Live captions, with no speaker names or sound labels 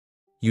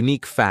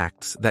unique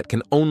facts that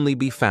can only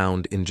be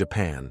found in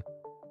Japan.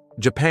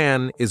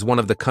 Japan is one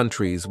of the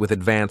countries with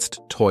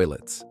advanced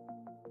toilets.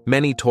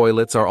 Many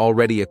toilets are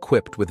already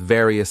equipped with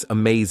various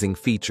amazing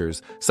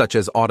features, such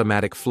as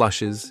automatic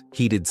flushes,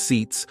 heated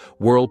seats,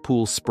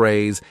 whirlpool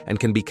sprays, and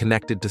can be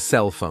connected to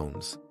cell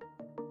phones.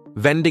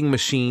 Vending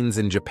machines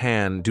in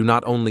Japan do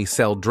not only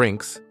sell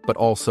drinks, but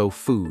also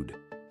food.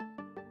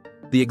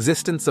 The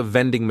existence of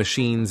vending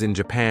machines in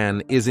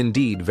Japan is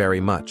indeed very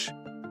much,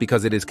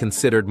 because it is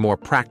considered more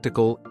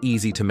practical,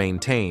 easy to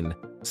maintain,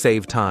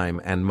 save time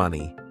and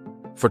money.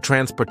 For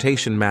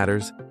transportation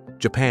matters,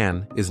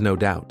 Japan is no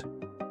doubt.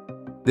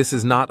 This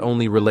is not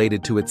only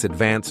related to its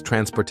advanced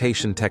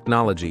transportation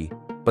technology,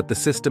 but the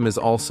system is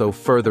also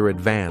further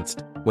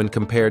advanced when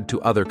compared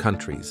to other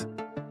countries.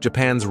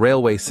 Japan's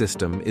railway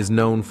system is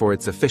known for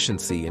its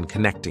efficiency in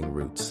connecting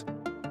routes.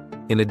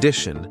 In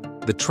addition,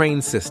 the train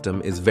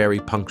system is very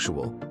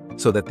punctual,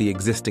 so that the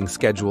existing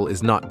schedule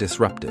is not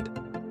disrupted.